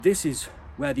This is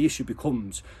where the issue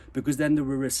becomes, because then there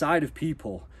are a side of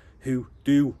people who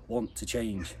do want to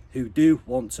change, who do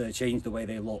want to change the way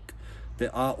they look,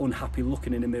 that are unhappy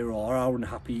looking in a mirror or are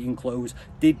unhappy eating clothes,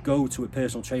 did go to a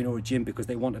personal trainer or a gym because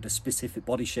they wanted a specific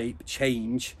body shape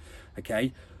change,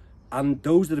 okay? And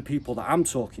those are the people that I'm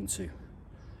talking to,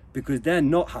 because they're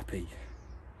not happy,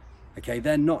 okay?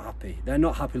 They're not happy. They're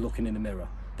not happy looking in the mirror.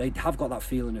 They have got that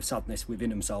feeling of sadness within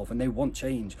themselves and they want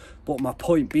change. But my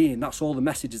point being, that's all the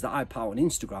messages that I put on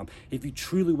Instagram. If you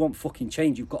truly want fucking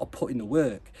change, you've got to put in the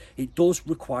work. It does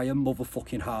require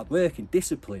motherfucking hard work and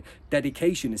discipline,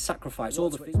 dedication and sacrifice, all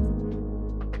the things.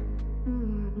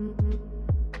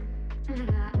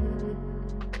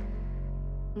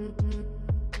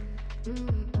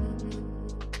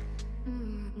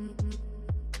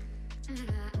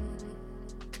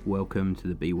 Welcome to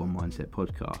the B1 Mindset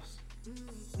podcast.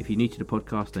 If you're new to the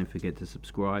podcast, don't forget to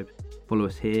subscribe, follow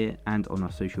us here and on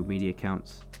our social media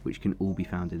accounts, which can all be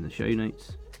found in the show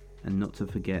notes. And not to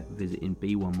forget visiting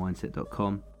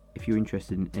b1mindset.com if you're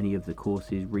interested in any of the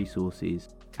courses, resources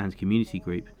and community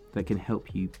group that can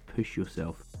help you push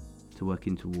yourself to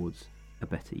working towards a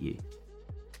better you.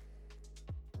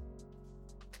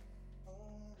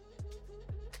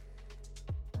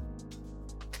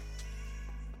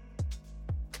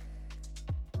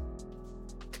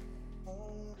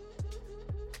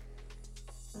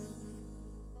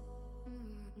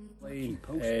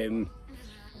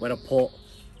 When I put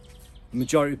the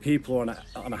majority of people on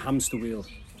a hamster wheel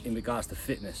in regards to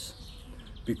fitness,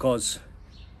 because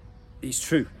it's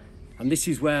true, and this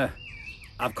is where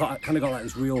I've kind of got like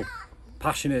this real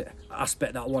passionate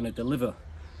aspect that I want to deliver,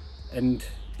 and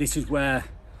this is where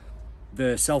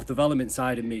the self-development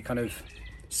side of me kind of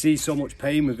sees so much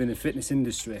pain within the fitness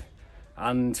industry.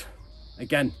 And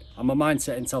again, I'm a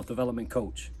mindset and self-development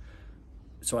coach,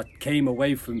 so I came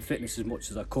away from fitness as much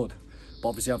as I could. But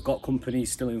obviously I've got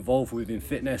companies still involved within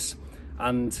fitness,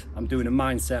 and I'm doing a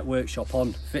mindset workshop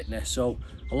on fitness. So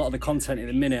a lot of the content in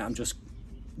a minute, I'm just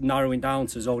narrowing down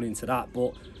to zone into that.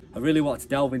 But I really wanted to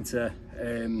delve into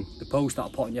the post that I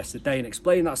put on yesterday and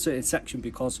explain that certain section,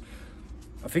 because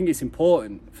I think it's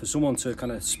important for someone to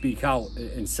kind of speak out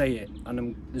and say it.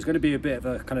 And there's going to be a bit of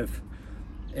a kind of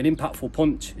an impactful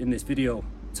punch in this video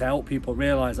to help people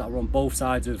realise that we're on both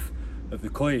sides of the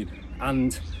coin.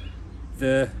 And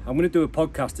I'm going to do a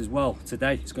podcast as well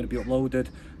today. It's going to be uploaded,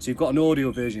 so you've got an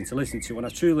audio version to listen to. And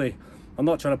I'm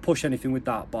not trying to push anything with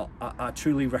that, but I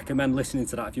truly recommend listening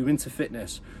to that if you're into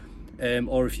fitness,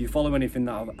 or if you follow anything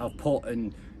that I've put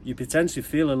and you potentially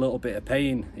feel a little bit of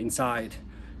pain inside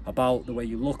about the way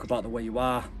you look, about the way you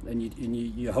are, and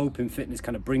you're hoping fitness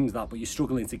kind of brings that, but you're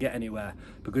struggling to get anywhere,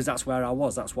 because that's where I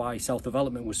was. That's why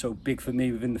self-development was so big for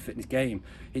me within the fitness game.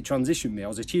 It transitioned me. I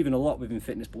was achieving a lot within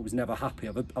fitness, but was never happy.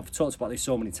 I've talked about this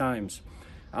so many times.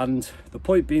 And the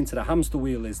point being to the hamster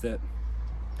wheel is that,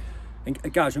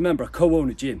 and guys, remember, I co-own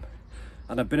a gym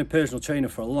and I've been a personal trainer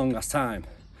for a long ass time.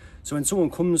 So when someone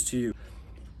comes to you,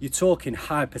 you're talking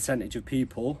high percentage of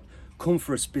people come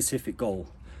for a specific goal.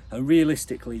 And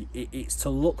realistically, it's to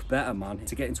look better, man,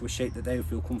 to get into a shape that they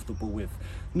feel comfortable with.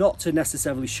 Not to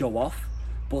necessarily show off,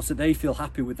 but so they feel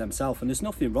happy with themselves. And there's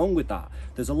nothing wrong with that.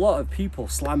 There's a lot of people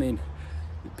slamming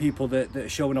people that are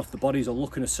showing off the bodies or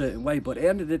looking a certain way. But at the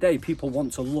end of the day, people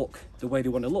want to look the way they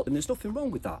want to look. And there's nothing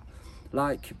wrong with that.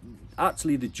 Like,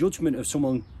 actually, the judgment of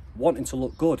someone wanting to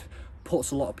look good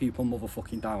puts a lot of people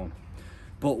motherfucking down.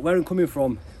 But where I'm coming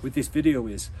from with this video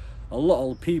is, a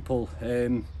lot of people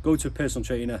go to a personal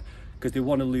trainer because they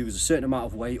want to lose a certain amount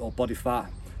of weight or body fat.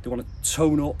 They want to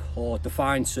tone up or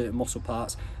define certain muscle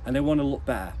parts, and they want to look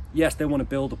better. Yes, they want to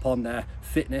build upon their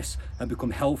fitness and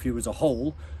become healthier as a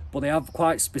whole, but they have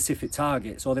quite specific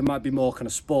targets, or they might be more kind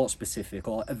of sport specific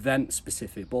or event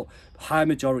specific. But high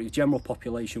majority, general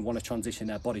population, want to transition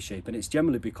their body shape, and it's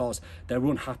generally because they're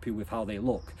unhappy with how they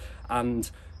look. And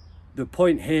the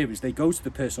point here is they go to the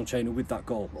personal trainer with that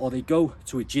goal, or they go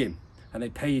to a gym and they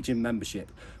pay a gym membership,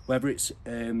 whether it's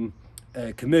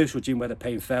a commercial gym where they're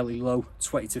paying fairly low,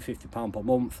 £20 to £50 per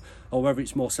month, or whether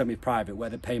it's more semi-private where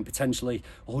they're paying potentially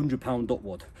 £100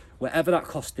 upward, whatever that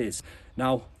cost is.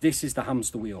 Now, this is the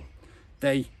hamster wheel.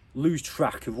 They lose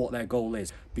track of what their goal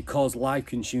is because life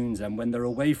consumes them. When they're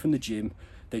away from the gym,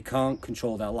 they can't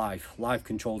control their life. Life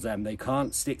controls them. They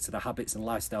can't stick to the habits and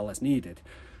lifestyle that's needed.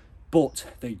 But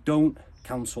they don't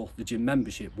cancel the gym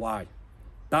membership. Why?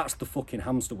 That's the fucking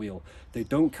hamster wheel. They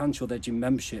don't cancel their gym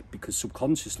membership because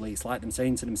subconsciously it's like them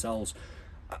saying to themselves,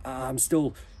 I'm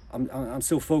still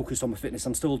focused on my fitness.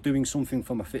 I'm still doing something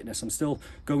for my fitness. I'm still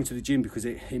going to the gym because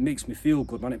it makes me feel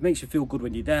good, man. It makes you feel good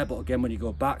when you're there, but again, when you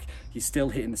go back, you're still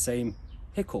hitting the same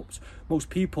hiccups. Most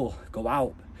people go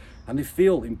out and they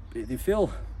feel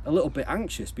a little bit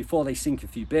anxious before they sink a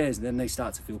few beers, and then they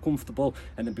start to feel comfortable,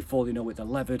 and then before they know it, they're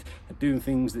levered and doing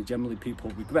things that generally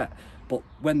people regret. But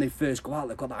when they first go out,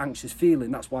 they've got that anxious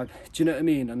feeling. That's why, do you know what I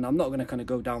mean? And I'm not going to kind of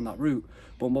go down that route,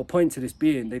 but my point to this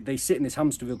being, they sit in this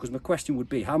hamster wheel, because my question would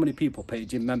be, how many people pay a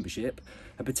gym membership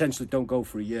and potentially don't go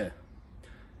for a year?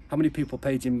 How many people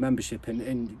pay gym membership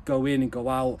and go in and go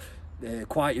out,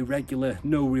 quite irregular,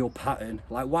 no real pattern?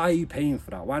 Like, why are you paying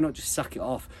for that? Why not just sack it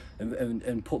off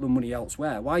and put the money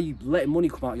elsewhere? Why are you letting money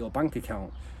come out of your bank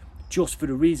account just for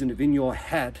the reason of, in your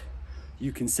head,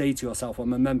 you can say to yourself,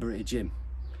 I'm a member at a gym?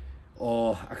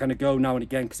 Or I kind of go now and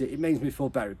again because it makes me feel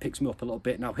better, it picks me up a little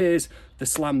bit. Now here's the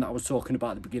slam that I was talking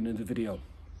about at the beginning of the video.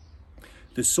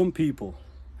 There's some people,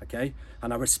 okay,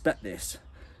 and I respect this,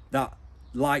 that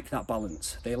like that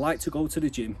balance. They like to go to the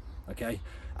gym, okay,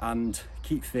 and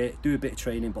keep fit, do a bit of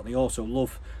training, but they also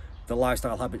love the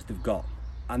lifestyle habits they've got,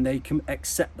 and they can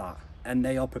accept that, and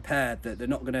they are prepared that they're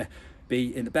not going to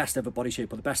be in the best ever body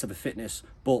shape or the best ever fitness,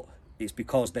 but it's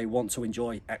because they want to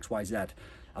enjoy XYZ.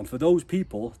 And for those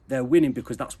people, they're winning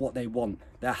because that's what they want.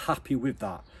 They're happy with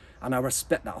that, and I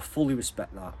respect that, I fully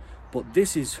respect that. But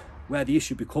this is where the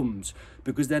issue becomes,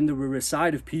 because then there are a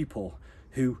side of people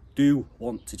who do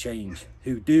want to change,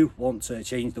 who do want to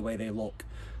change the way they look,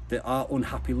 that are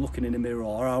unhappy looking in the mirror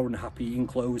or are unhappy in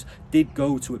clothes, did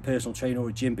go to a personal trainer or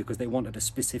a gym because they wanted a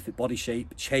specific body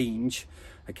shape change,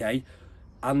 okay?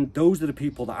 And those are the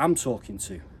people that I'm talking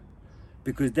to,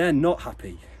 because they're not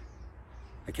happy,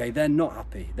 okay? They're not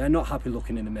happy. They're not happy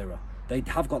looking in the mirror. They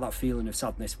have got that feeling of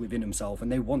sadness within themselves and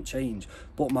they want change.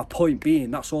 But my point being,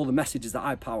 that's all the messages that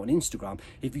I put out on Instagram.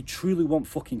 If you truly want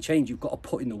fucking change, you've got to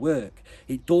put in the work.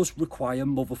 It does require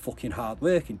motherfucking hard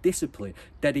work and discipline,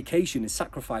 dedication and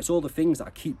sacrifice, all the things that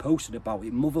I keep posting about,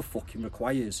 it motherfucking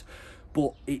requires.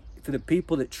 But for the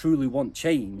people that truly want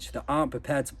change, that aren't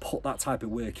prepared to put that type of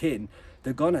work in,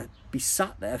 they're gonna be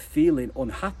sat there feeling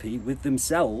unhappy with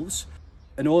themselves.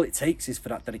 And all it takes is for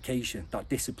that dedication, that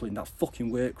discipline, that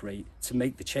fucking work rate to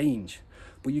make the change.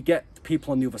 But you get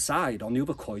people on the other side, on the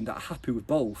other coin, that are happy with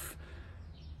both,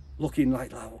 looking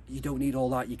like, oh, you don't need all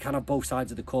that, you can have both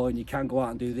sides of the coin, you can go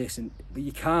out and do this, but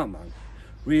you can't, man.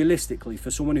 Realistically,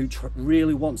 for someone who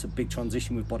really wants a big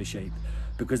transition with body shape,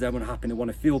 because they're unhappy, they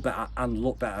want to feel better and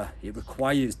look better, it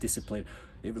requires discipline.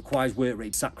 It requires work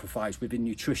rate sacrifice within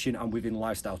nutrition and within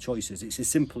lifestyle choices. It's as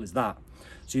simple as that.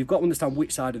 So you've got to understand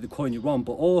which side of the coin you're on,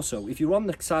 but also if you're on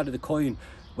the side of the coin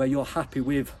where you're happy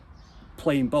with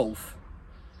playing both,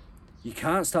 you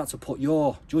can't start to put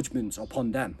your judgments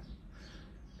upon them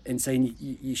and saying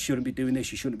you shouldn't be doing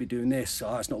this, you shouldn't be doing this,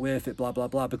 oh, it's not worth it, blah, blah,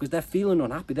 blah, because they're feeling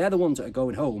unhappy. They're the ones that are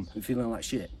going home and feeling like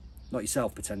shit, not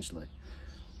yourself potentially.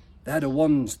 They're the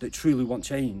ones that truly want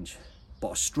change, but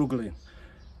are struggling.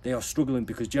 They are struggling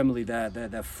because generally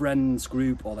their friends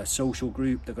group or their social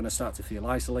group, they're going to start to feel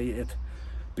isolated,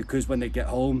 because when they get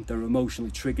home, they're emotionally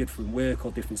triggered from work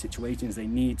or different situations. They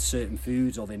need certain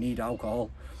foods or they need alcohol,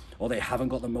 or they haven't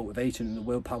got the motivation and the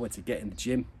willpower to get in the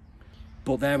gym.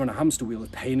 But they're on a hamster wheel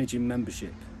of paying a gym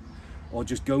membership or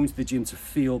just going to the gym to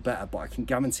feel better. But I can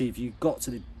guarantee if you got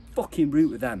to the fucking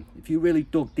root of them, if you really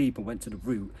dug deep and went to the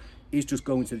root, is just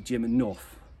going to the gym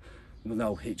enough?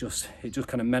 No, it just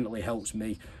kind of mentally helps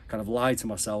me kind of lie to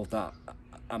myself that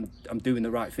I'm doing the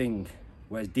right thing,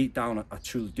 whereas deep down I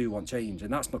truly do want change.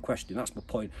 And that's my question, that's my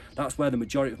point. That's where the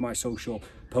majority of my social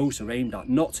posts are aimed at,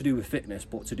 not to do with fitness,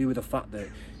 but to do with the fact that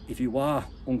if you are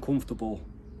uncomfortable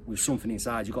with something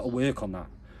inside, you've got to work on that.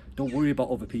 Don't worry about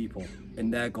other people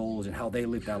and their goals and how they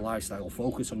live their lifestyle.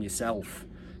 Focus on yourself.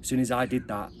 As soon as I did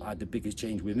that, I had the biggest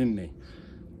change within me.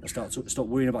 I stopped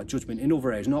worrying about judgment in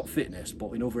other areas, not fitness,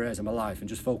 but in other areas of my life, and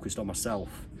just focused on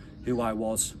myself, who I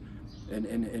was,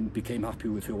 and became happy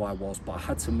with who I was. But I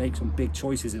had to make some big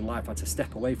choices in life. I had to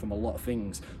step away from a lot of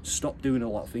things, stop doing a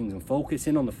lot of things, and focus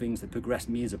in on the things that progressed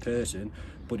me as a person.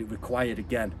 But it required,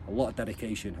 again, a lot of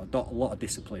dedication, a lot of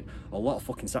discipline, a lot of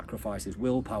fucking sacrifices,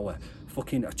 willpower,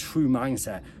 fucking a true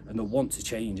mindset, and the want to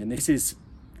change. And this is,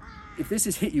 if this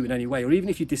has hit you in any way, or even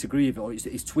if you disagree with it, or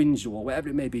it's twinged you, or whatever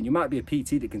it may be, and you might be a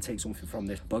PT that can take something from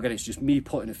this, but again, it's just me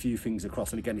putting a few things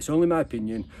across, and again, it's only my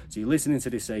opinion, so you're listening to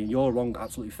this saying you're wrong,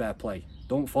 absolutely fair play.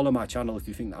 Don't follow my channel if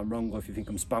you think that I'm wrong, or if you think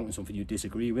I'm spouting something you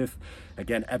disagree with.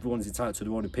 Again, everyone's entitled to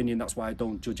their own opinion. That's why I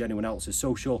don't judge anyone else's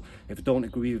social. If I don't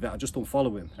agree with it, I just don't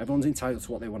follow him. Everyone's entitled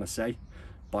to what they want to say,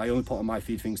 but I only put on my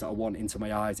feed things that I want into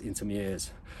my eyes, into my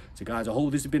ears. So guys, I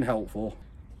hope this has been helpful,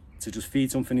 to just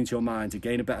feed something into your mind, to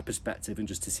gain a better perspective, and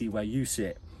just to see where you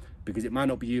sit, because it might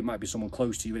not be you, it might be someone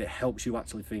close to you, and it helps you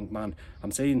actually think, man,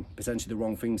 I'm saying potentially the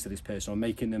wrong things to this person, I'm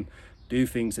making them do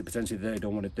things that potentially they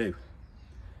don't want to do.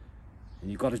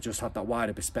 And you've got to just have that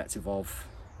wider perspective of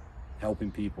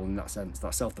helping people in that sense,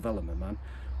 that self-development, man.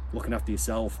 Looking after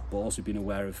yourself, but also being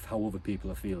aware of how other people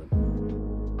are feeling.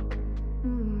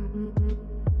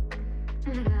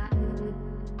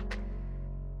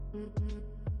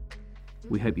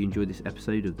 We hope you enjoyed this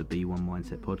episode of the B1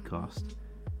 Mindset podcast.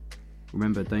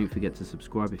 Remember, don't forget to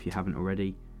subscribe if you haven't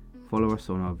already. Follow us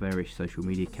on our various social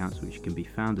media accounts, which can be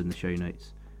found in the show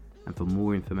notes. And for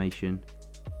more information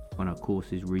on our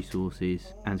courses,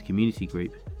 resources and community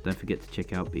group, don't forget to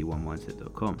check out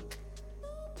b1mindset.com.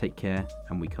 Take care,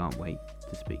 and we can't wait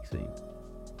to speak soon.